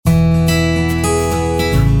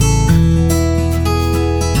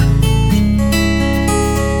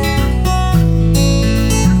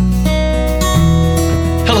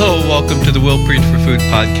welcome to the Will Preach for Food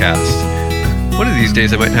podcast. One of these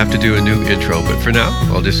days I might have to do a new intro, but for now,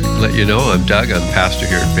 I'll just let you know I'm Doug. I'm pastor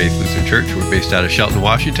here at Faith Lutheran Church. We're based out of Shelton,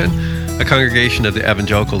 Washington, a congregation of the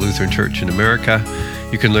Evangelical Lutheran Church in America.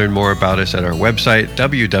 You can learn more about us at our website,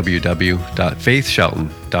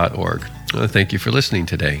 www.faithshelton.org. Thank you for listening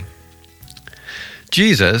today.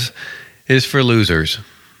 Jesus is for losers,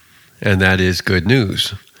 and that is good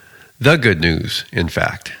news. The good news, in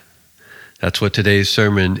fact. That's what today's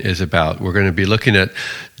sermon is about. We're going to be looking at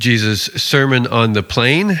Jesus' Sermon on the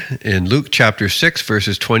Plain in Luke chapter 6,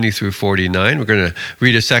 verses 20 through 49. We're going to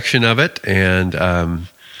read a section of it and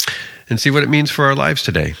see what it means for our lives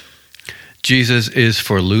today. Jesus is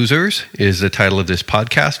for Losers is the title of this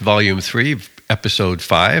podcast, Volume 3, Episode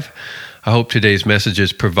 5. I hope today's message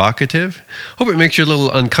is provocative. Hope it makes you a little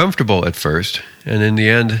uncomfortable at first, and in the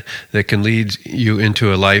end, that can lead you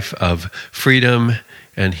into a life of freedom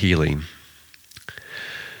and healing.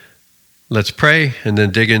 Let's pray and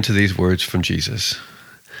then dig into these words from Jesus.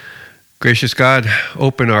 Gracious God,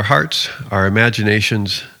 open our hearts, our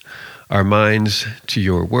imaginations, our minds to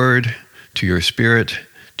your word, to your spirit,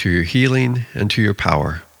 to your healing, and to your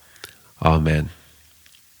power. Amen.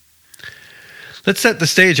 Let's set the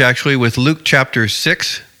stage actually with Luke chapter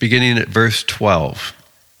 6, beginning at verse 12.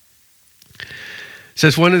 It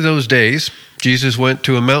says, one of those days, Jesus went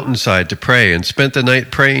to a mountainside to pray and spent the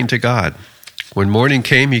night praying to God. When morning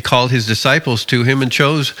came, he called his disciples to him and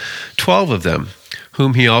chose 12 of them,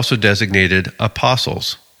 whom he also designated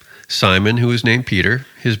apostles. Simon, who was named Peter,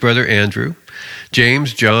 his brother Andrew,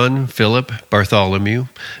 James, John, Philip, Bartholomew,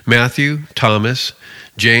 Matthew, Thomas,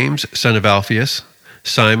 James, son of Alphaeus,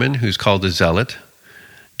 Simon, who's called the Zealot,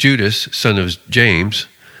 Judas, son of James,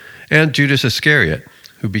 and Judas Iscariot,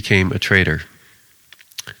 who became a traitor.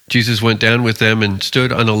 Jesus went down with them and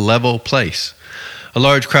stood on a level place. A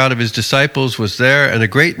large crowd of his disciples was there, and a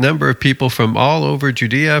great number of people from all over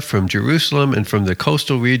Judea, from Jerusalem, and from the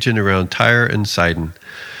coastal region around Tyre and Sidon,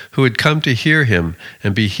 who had come to hear him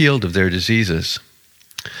and be healed of their diseases.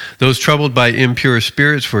 Those troubled by impure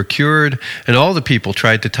spirits were cured, and all the people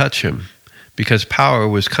tried to touch him, because power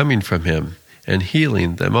was coming from him and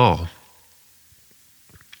healing them all.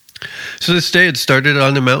 So this day had started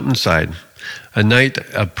on the mountainside. A night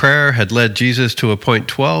of prayer had led Jesus to appoint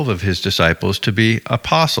 12 of his disciples to be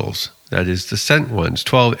apostles, that is, the sent ones,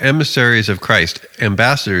 12 emissaries of Christ,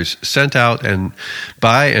 ambassadors sent out and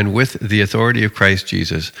by and with the authority of Christ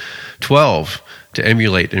Jesus, 12 to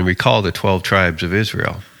emulate and recall the 12 tribes of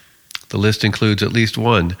Israel. The list includes at least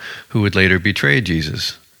one who would later betray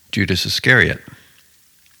Jesus, Judas Iscariot.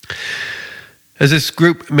 As this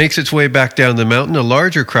group makes its way back down the mountain, a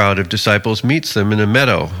larger crowd of disciples meets them in a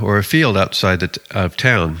meadow or a field outside of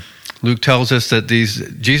town. Luke tells us that these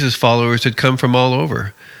Jesus followers had come from all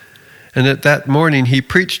over, and that morning he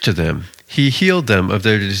preached to them. He healed them of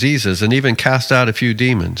their diseases and even cast out a few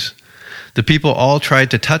demons. The people all tried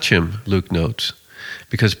to touch him, Luke notes,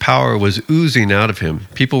 because power was oozing out of him.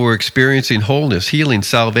 People were experiencing wholeness, healing,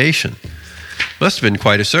 salvation. Must have been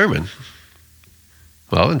quite a sermon.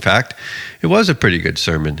 Well, in fact, it was a pretty good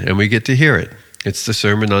sermon, and we get to hear it. It's the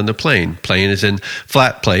Sermon on the Plain. Plain is in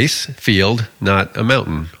flat place, field, not a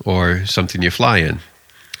mountain or something you fly in.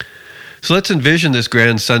 So let's envision this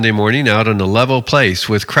grand Sunday morning out on a level place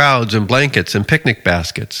with crowds and blankets and picnic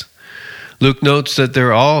baskets. Luke notes that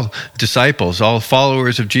they're all disciples, all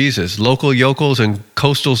followers of Jesus, local yokels and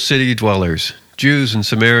coastal city dwellers, Jews and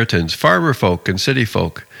Samaritans, farmer folk and city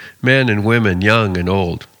folk, men and women, young and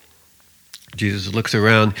old. Jesus looks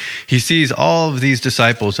around. He sees all of these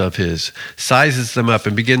disciples of his, sizes them up,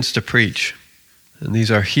 and begins to preach. And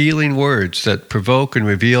these are healing words that provoke and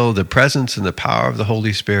reveal the presence and the power of the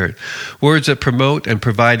Holy Spirit. Words that promote and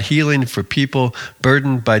provide healing for people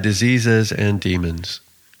burdened by diseases and demons.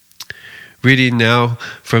 Reading now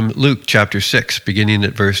from Luke chapter 6, beginning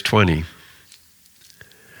at verse 20.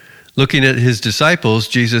 Looking at his disciples,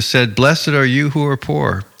 Jesus said, "Blessed are you who are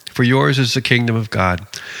poor, for yours is the kingdom of God.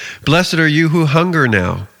 Blessed are you who hunger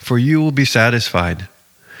now, for you will be satisfied.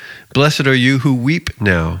 Blessed are you who weep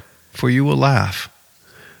now, for you will laugh.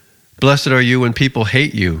 Blessed are you when people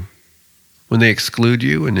hate you, when they exclude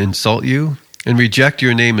you and insult you, and reject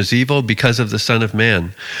your name as evil because of the Son of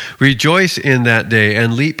Man. Rejoice in that day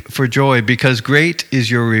and leap for joy, because great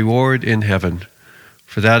is your reward in heaven.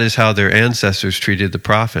 For that is how their ancestors treated the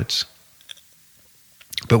prophets.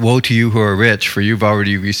 But woe to you who are rich, for you've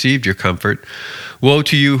already received your comfort. Woe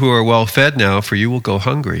to you who are well fed now, for you will go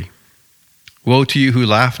hungry. Woe to you who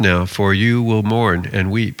laugh now, for you will mourn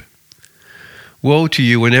and weep. Woe to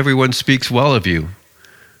you when everyone speaks well of you,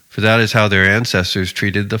 for that is how their ancestors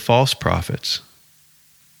treated the false prophets.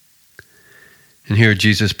 And here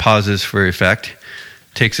Jesus pauses for effect,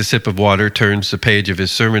 takes a sip of water, turns the page of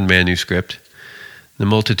his sermon manuscript. The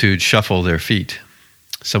multitude shuffle their feet.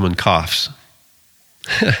 Someone coughs.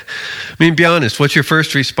 I mean, be honest, what's your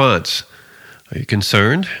first response? Are you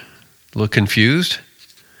concerned? A little confused?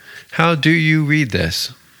 How do you read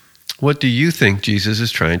this? What do you think Jesus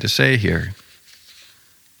is trying to say here?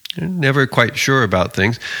 You're never quite sure about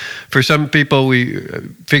things. For some people, we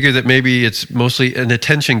figure that maybe it's mostly an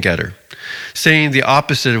attention getter, saying the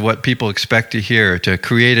opposite of what people expect to hear, to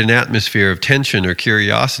create an atmosphere of tension or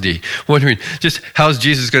curiosity, wondering just how's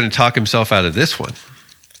Jesus going to talk himself out of this one?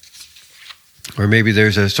 Or maybe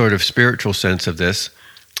there's a sort of spiritual sense of this,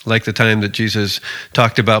 like the time that Jesus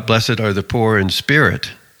talked about blessed are the poor in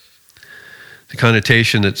spirit. The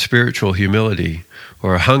connotation that spiritual humility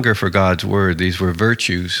or a hunger for God's word, these were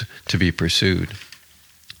virtues to be pursued.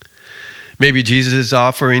 Maybe Jesus is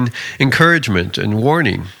offering encouragement and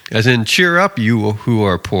warning, as in, cheer up, you who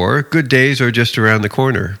are poor. Good days are just around the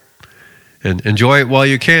corner. And enjoy it while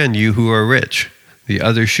you can, you who are rich. The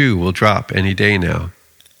other shoe will drop any day now.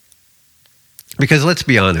 Because let's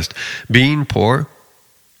be honest, being poor,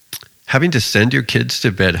 having to send your kids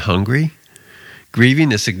to bed hungry,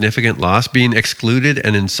 grieving a significant loss, being excluded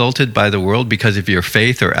and insulted by the world because of your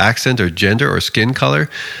faith or accent or gender or skin color,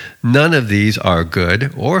 none of these are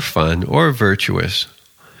good or fun or virtuous.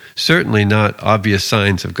 Certainly not obvious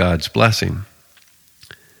signs of God's blessing.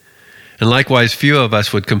 And likewise, few of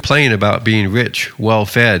us would complain about being rich,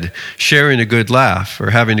 well-fed, sharing a good laugh,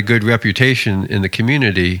 or having a good reputation in the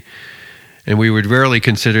community, and we would rarely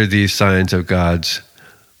consider these signs of God's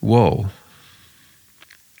woe.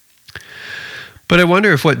 But I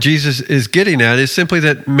wonder if what Jesus is getting at is simply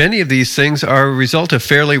that many of these things are a result of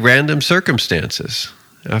fairly random circumstances.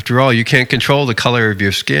 After all, you can't control the color of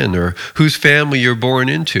your skin or whose family you're born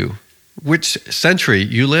into, which century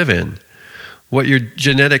you live in, what your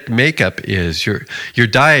genetic makeup is, your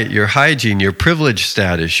diet, your hygiene, your privilege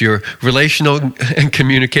status, your relational and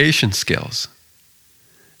communication skills.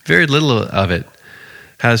 Very little of it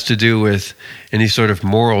has to do with any sort of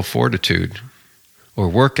moral fortitude or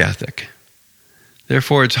work ethic.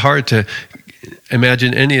 Therefore, it's hard to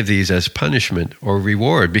imagine any of these as punishment or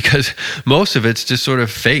reward, because most of it's just sort of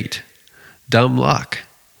fate, dumb luck,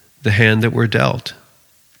 the hand that we're dealt.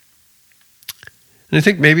 And I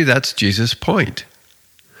think maybe that's Jesus' point.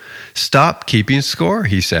 Stop keeping score,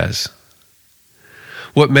 he says.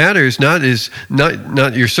 What matters is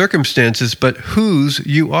not your circumstances, but whose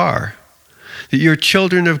you are. That you're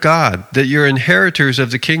children of God, that you're inheritors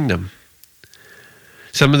of the kingdom.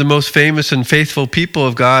 Some of the most famous and faithful people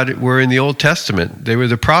of God were in the Old Testament. They were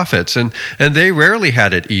the prophets, and they rarely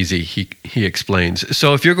had it easy, he explains.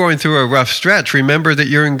 So if you're going through a rough stretch, remember that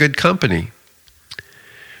you're in good company.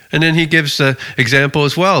 And then he gives the example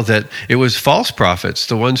as well that it was false prophets,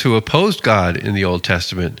 the ones who opposed God in the Old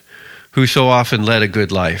Testament, who so often led a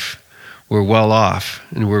good life, were well off,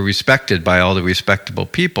 and were respected by all the respectable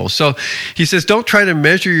people. So he says, don't try to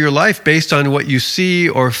measure your life based on what you see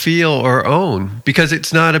or feel or own, because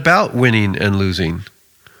it's not about winning and losing.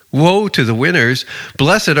 Woe to the winners,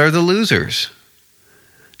 blessed are the losers.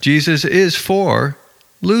 Jesus is for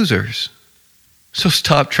losers. So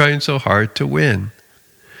stop trying so hard to win.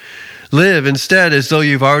 Live instead as though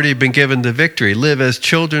you've already been given the victory. Live as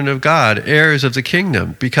children of God, heirs of the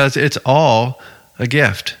kingdom, because it's all a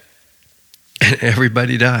gift. And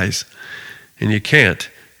everybody dies, and you can't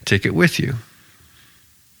take it with you.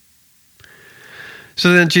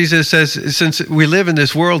 So then Jesus says, since we live in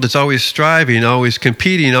this world that's always striving, always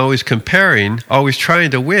competing, always comparing, always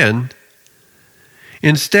trying to win,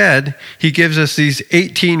 instead, he gives us these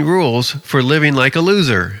 18 rules for living like a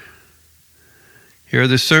loser. Here are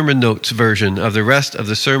the sermon notes version of the rest of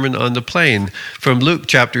the Sermon on the Plain from Luke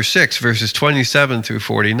chapter 6, verses 27 through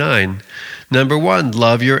 49. Number 1,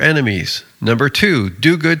 love your enemies. Number 2,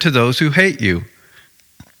 do good to those who hate you.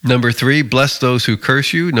 Number 3, bless those who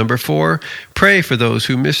curse you. Number 4, pray for those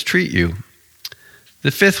who mistreat you.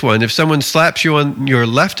 The 5th one, if someone slaps you on your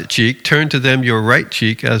left cheek, turn to them your right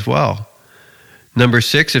cheek as well. Number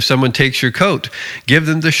 6, if someone takes your coat, give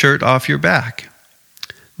them the shirt off your back.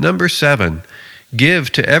 Number 7,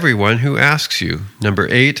 give to everyone who asks you. Number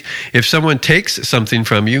 8, if someone takes something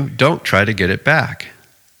from you, don't try to get it back.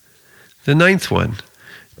 The 9th one,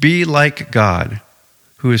 be like God,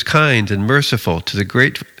 who is kind and merciful to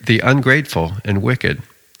the ungrateful and wicked.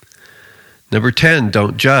 Number 10,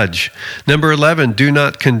 don't judge. Number 11, do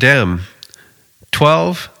not condemn.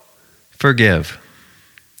 12, forgive.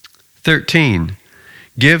 13,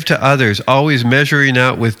 give to others, always measuring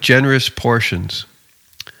out with generous portions.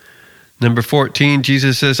 Number 14,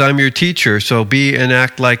 Jesus says, I'm your teacher, so be and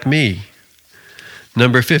act like me.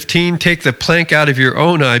 Number 15, take the plank out of your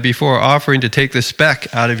own eye before offering to take the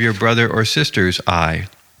speck out of your brother or sister's eye.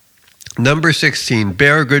 Number 16,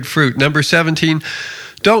 bear good fruit. Number 17,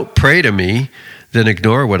 don't pray to me, then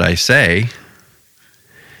ignore what I say.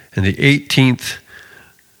 And the 18th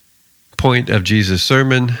point of Jesus'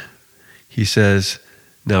 sermon, he says,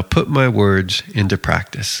 now put my words into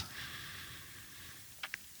practice.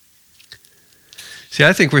 See,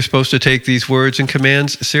 I think we're supposed to take these words and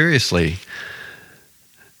commands seriously.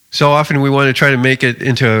 So often we want to try to make it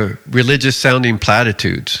into religious-sounding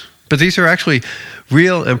platitudes. But these are actually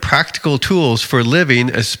real and practical tools for living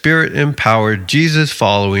a Spirit-empowered,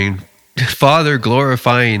 Jesus-following,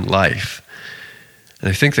 Father-glorifying life. And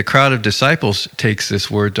I think the crowd of disciples takes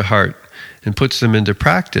this word to heart and puts them into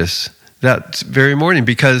practice that very morning,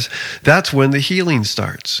 because that's when the healing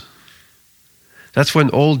starts. That's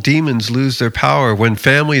when old demons lose their power, when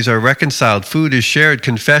families are reconciled, food is shared,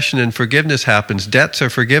 confession and forgiveness happens, debts are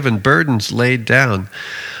forgiven, burdens laid down.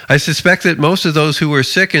 I suspect that most of those who were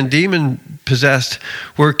sick and demon-possessed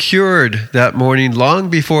were cured that morning long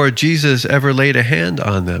before Jesus ever laid a hand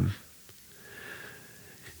on them.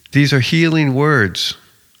 These are healing words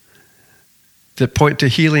that point to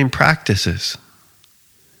healing practices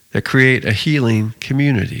that create a healing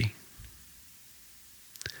community.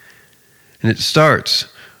 And it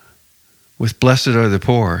starts with blessed are the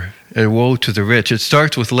poor and woe to the rich. It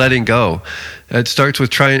starts with letting go. It starts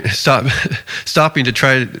with stopping to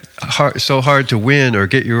try so hard to win or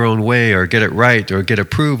get your own way or get it right or get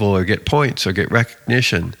approval or get points or get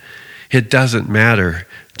recognition. It doesn't matter.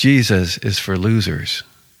 Jesus is for losers.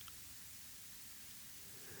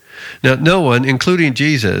 Now, no one, including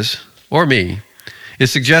Jesus or me,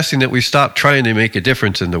 is suggesting that we stop trying to make a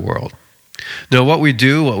difference in the world. No, what we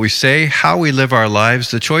do, what we say, how we live our lives,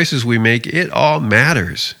 the choices we make, it all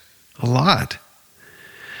matters a lot.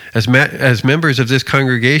 As members of this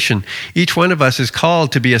congregation, each one of us is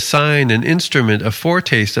called to be a sign, an instrument, a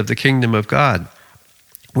foretaste of the kingdom of God.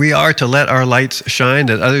 We are to let our lights shine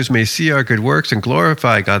that others may see our good works and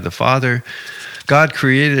glorify God the Father. God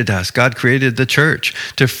created us. God created the church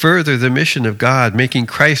to further the mission of God, making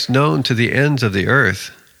Christ known to the ends of the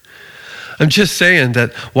earth. I'm just saying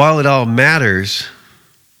that while it all matters,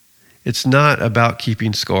 it's not about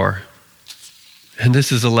keeping score. And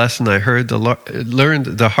this is a lesson I learned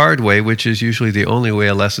the hard way, which is usually the only way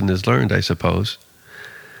a lesson is learned, I suppose.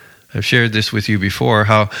 I've shared this with you before,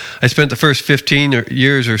 how I spent the first 15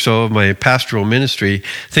 years or so of my pastoral ministry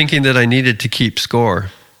thinking that I needed to keep score,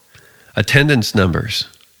 attendance numbers,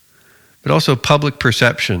 but also public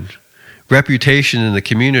perception, reputation in the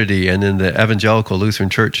community and in the Evangelical Lutheran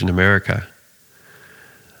Church in America.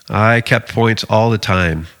 I kept points all the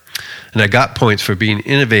time. And I got points for being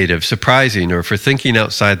innovative, surprising, or for thinking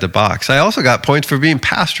outside the box. I also got points for being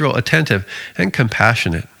pastoral, attentive, and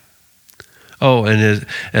compassionate. Oh, and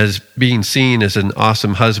as being seen as an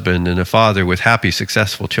awesome husband and a father with happy,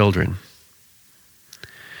 successful children.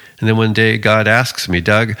 And then one day God asks me,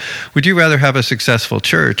 Doug, would you rather have a successful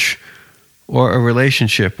church or a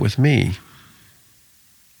relationship with me?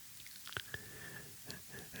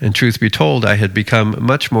 And truth be told, I had become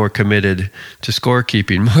much more committed to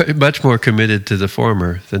scorekeeping, much more committed to the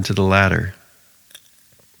former than to the latter.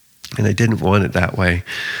 And I didn't want it that way.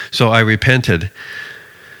 So I repented.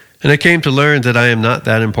 And I came to learn that I am not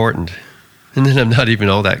that important. And that I'm not even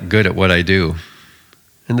all that good at what I do.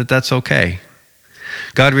 And that that's okay.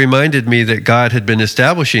 God reminded me that God had been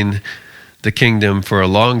establishing the kingdom for a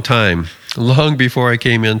long time, long before I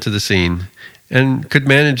came into the scene, and could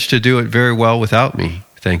manage to do it very well without me.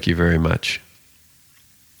 Thank you very much.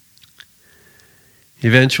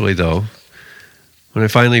 Eventually, though, when I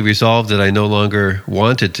finally resolved that I no longer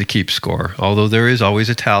wanted to keep score, although there is always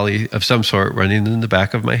a tally of some sort running in the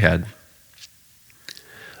back of my head,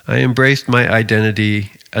 I embraced my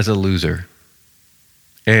identity as a loser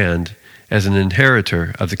and as an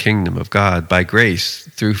inheritor of the kingdom of God by grace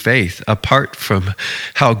through faith, apart from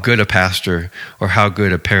how good a pastor or how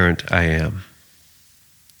good a parent I am.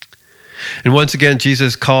 And once again,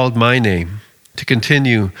 Jesus called my name to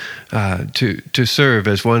continue to serve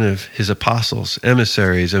as one of his apostles,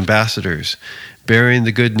 emissaries, ambassadors, bearing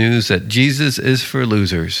the good news that Jesus is for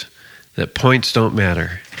losers, that points don't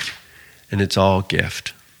matter, and it's all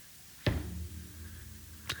gift.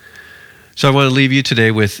 So I want to leave you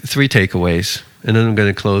today with 3 takeaways, and then I'm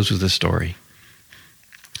going to close with a story.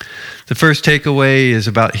 The first takeaway is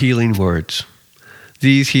about healing words.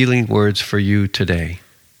 These healing words for you today.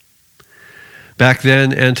 Back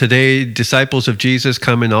then and today, disciples of Jesus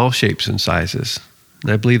come in all shapes and sizes.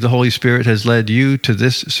 And I believe the Holy Spirit has led you to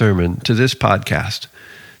this sermon, to this podcast,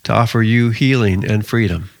 to offer you healing and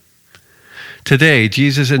freedom. Today,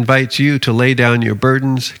 Jesus invites you to lay down your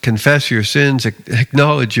burdens, confess your sins,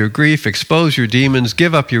 acknowledge your grief, expose your demons,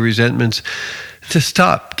 give up your resentments, to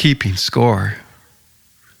stop keeping score,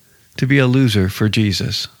 to be a loser for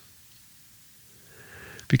Jesus.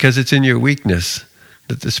 Because it's in your weakness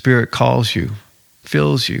that the Spirit calls you,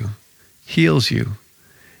 fills you, heals you,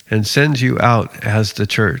 and sends you out as the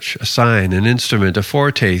church, a sign, an instrument, a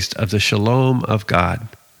foretaste of the shalom of God.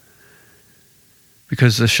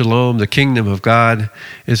 Because the shalom, the kingdom of God,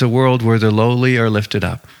 is a world where the lowly are lifted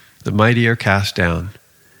up, the mighty are cast down,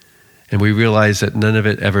 and we realize that none of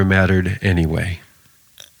it ever mattered anyway.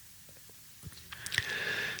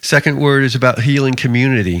 Second word is about healing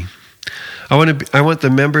community. I want the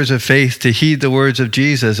members of faith to heed the words of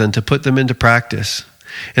Jesus and to put them into practice,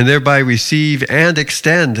 and thereby receive and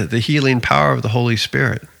extend the healing power of the Holy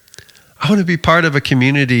Spirit. I want to be part of a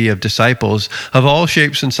community of disciples of all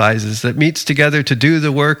shapes and sizes that meets together to do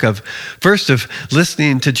the work of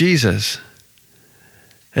listening to Jesus,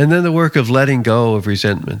 and then the work of letting go of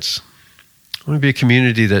resentments. I want to be a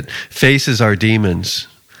community that faces our demons,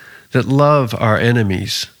 that love our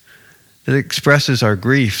enemies, that expresses our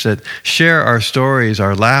grief, that share our stories,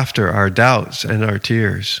 our laughter, our doubts, and our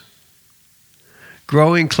tears.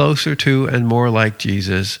 Growing closer to and more like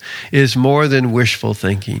Jesus is more than wishful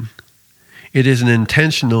thinking. It is an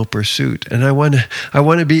intentional pursuit, and I want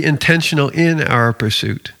to be intentional in our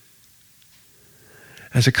pursuit.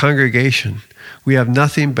 As a congregation, we have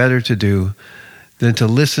nothing better to do than to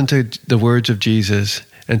listen to the words of Jesus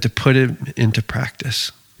and to put it into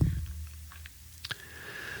practice.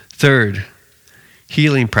 Third,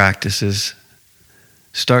 healing practices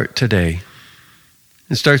start today.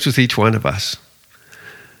 It starts with each one of us.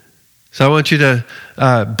 So I want you to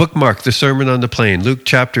bookmark the Sermon on the Plain, Luke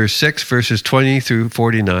chapter 6, verses 20 through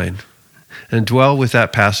 49, and dwell with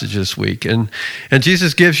that passage this week. And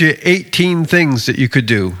Jesus gives you 18 things that you could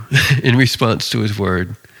do in response to his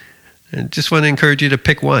word. And just want to encourage you to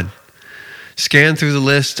pick one. Scan through the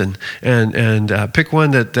list and pick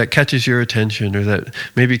one that catches your attention or that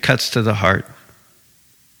maybe cuts to the heart.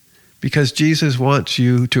 Because Jesus wants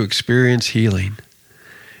you to experience healing.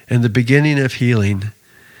 And the beginning of healing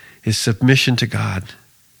is submission to God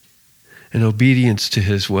and obedience to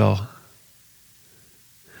his will.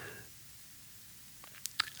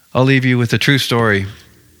 I'll leave you with a true story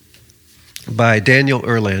by Daniel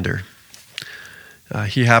Erlander.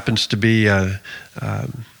 He happens to be a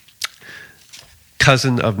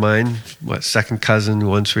cousin of mine, second cousin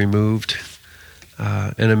once removed,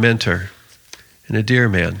 and a mentor, and a dear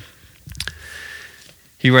man.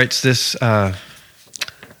 He writes this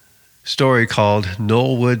story called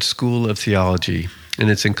Knollwood School of Theology, and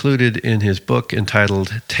it's included in his book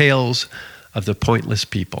entitled Tales of the Pointless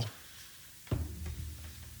People.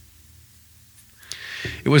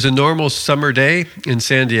 It was a normal summer day in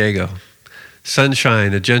San Diego.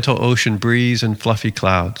 Sunshine, a gentle ocean breeze, and fluffy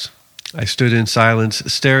clouds. I stood in silence,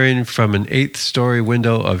 staring from an 8th-story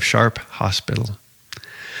window of Sharp Hospital.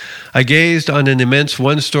 I gazed on an immense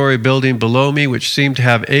 1-story building below me, which seemed to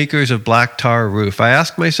have acres of black tar roof. I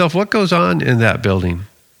asked myself, what goes on in that building?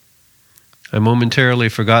 I momentarily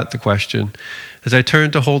forgot the question as I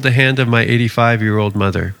turned to hold the hand of my 85-year-old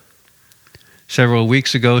mother. Several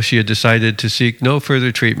weeks ago, she had decided to seek no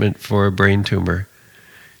further treatment for a brain tumor.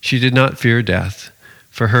 She did not fear death.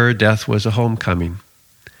 For her, death was a homecoming.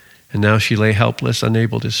 And now she lay helpless,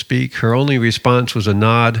 unable to speak. Her only response was a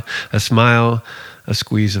nod, a smile, a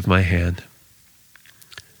squeeze of my hand.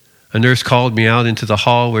 A nurse called me out into the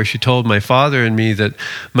hall where she told my father and me that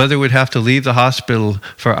Mother would have to leave the hospital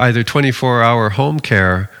for either 24-hour home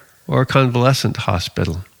care or convalescent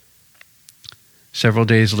hospital. Several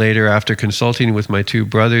days later, after consulting with my 2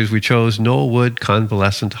 brothers, we chose Knollwood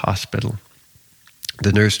Convalescent Hospital.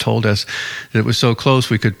 The nurse told us that it was so close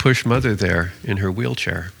we could push Mother there in her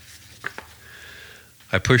wheelchair.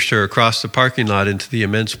 I pushed her across the parking lot into the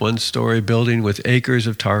immense 1-story building with acres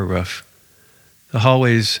of tar roof. The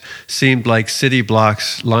hallways seemed like city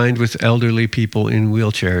blocks lined with elderly people in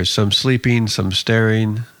wheelchairs, some sleeping, some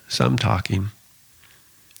staring, some talking.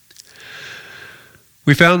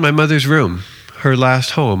 We found my mother's room, her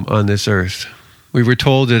last home on this earth. We were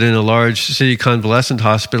told that in a large city convalescent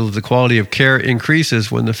hospital, the quality of care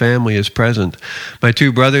increases when the family is present. My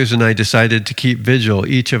 2 brothers and I decided to keep vigil,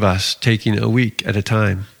 each of us taking a week at a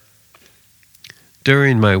time.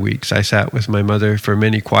 During my weeks, I sat with my mother for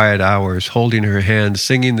many quiet hours, holding her hand,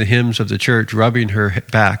 singing the hymns of the church, rubbing her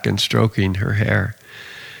back and stroking her hair.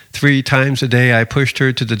 3 times a day, I pushed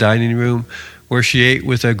her to the dining room, where she ate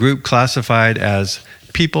with a group classified as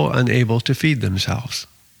people unable to feed themselves.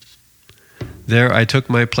 There I took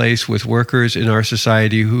my place with workers in our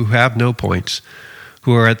society who have no points,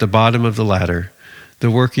 who are at the bottom of the ladder, the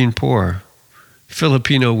working poor,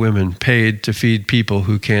 Filipino women paid to feed people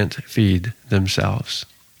who can't feed themselves.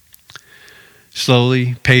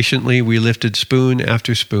 Slowly, patiently, we lifted spoon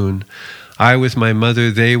after spoon, I with my mother,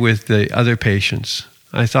 they with the other patients.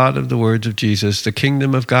 I thought of the words of Jesus, "The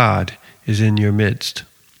kingdom of God is in your midst."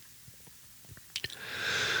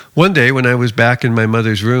 One day when I was back in my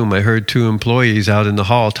mother's room, I heard two employees out in the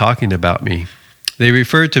hall talking about me. They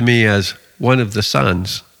referred to me as one of the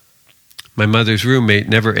sons. My mother's roommate,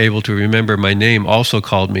 never able to remember my name, also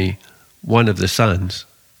called me one of the sons.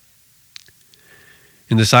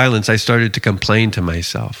 In the silence, I started to complain to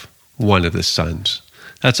myself, one of the sons.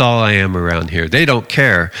 That's all I am around here. They don't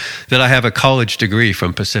care that I have a college degree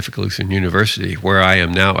from Pacific Lutheran University, where I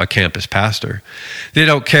am now a campus pastor. They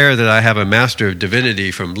don't care that I have a Master of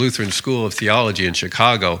Divinity from Lutheran School of Theology in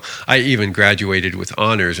Chicago. I even graduated with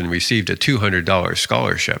honors and received a $200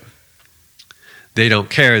 scholarship. They don't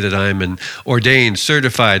care that I'm an ordained,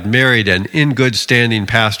 certified, married, and in good standing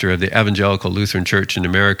pastor of the Evangelical Lutheran Church in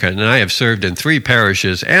America, and I have served in 3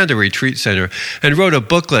 parishes and a retreat center, and wrote a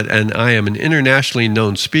booklet, and I am an internationally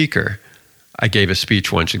known speaker. I gave a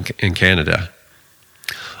speech once in Canada.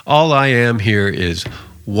 All I am here is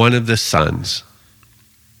one of the sons.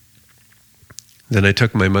 Then I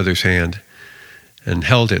took my mother's hand and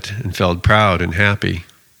held it and felt proud and happy.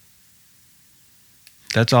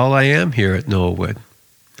 That's all I am here at Knollwood,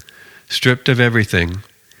 stripped of everything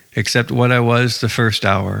except what I was the first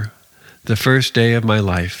hour, the first day of my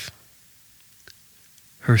life,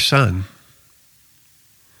 her son.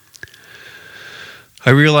 I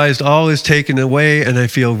realized all is taken away and I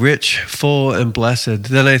feel rich, full, and blessed.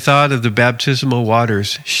 Then I thought of the baptismal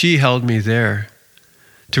waters. She held me there.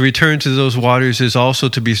 To return to those waters is also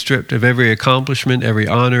to be stripped of every accomplishment, every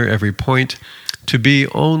honor, every point, to be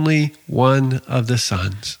only one of the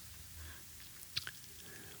sons.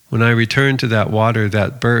 When I return to that water,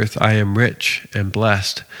 that birth, I am rich and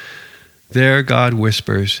blessed. There God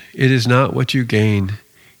whispers, "It is not what you gain,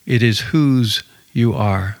 it is whose you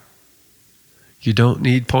are." You don't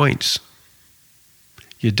need points.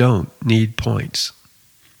 You don't need points.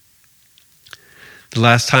 The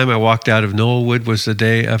last time I walked out of Knollwood was the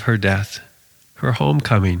day of her death, her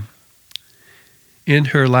homecoming. In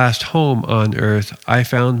her last home on earth, I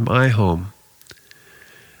found my home.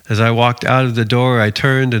 As I walked out of the door, I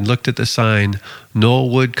turned and looked at the sign,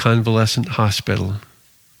 Knollwood Convalescent Hospital.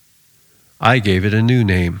 I gave it a new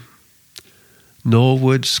name,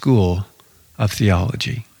 Knollwood School of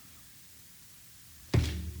Theology.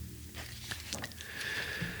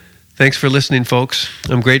 Thanks for listening, folks.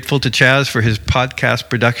 I'm grateful to Chaz for his podcast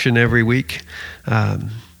production every week.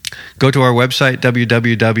 Go to our website,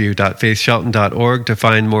 www.faithshelton.org, to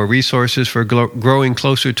find more resources for growing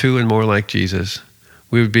closer to and more like Jesus.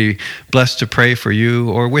 We would be blessed to pray for you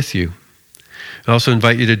or with you. I also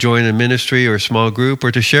invite you to join a ministry or small group, or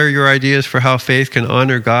to share your ideas for how faith can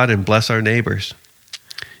honor God and bless our neighbors.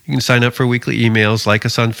 You can sign up for weekly emails, like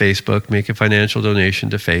us on Facebook, make a financial donation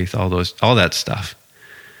to Faith, all that stuff.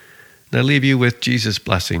 And I leave you with Jesus'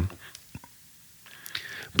 blessing.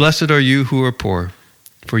 Blessed are you who are poor,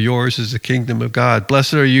 for yours is the kingdom of God.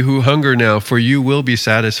 Blessed are you who hunger now, for you will be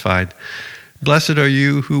satisfied. Blessed are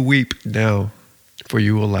you who weep now, for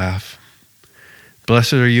you will laugh.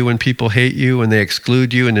 Blessed are you when people hate you, and they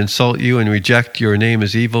exclude you and insult you and reject your name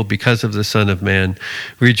as evil because of the Son of Man.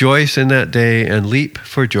 Rejoice in that day and leap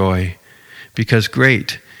for joy, because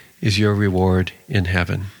great is your reward in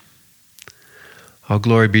heaven. All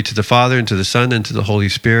glory be to the Father, and to the Son, and to the Holy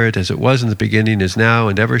Spirit, as it was in the beginning, is now,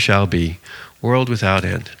 and ever shall be, world without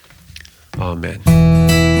end. Amen.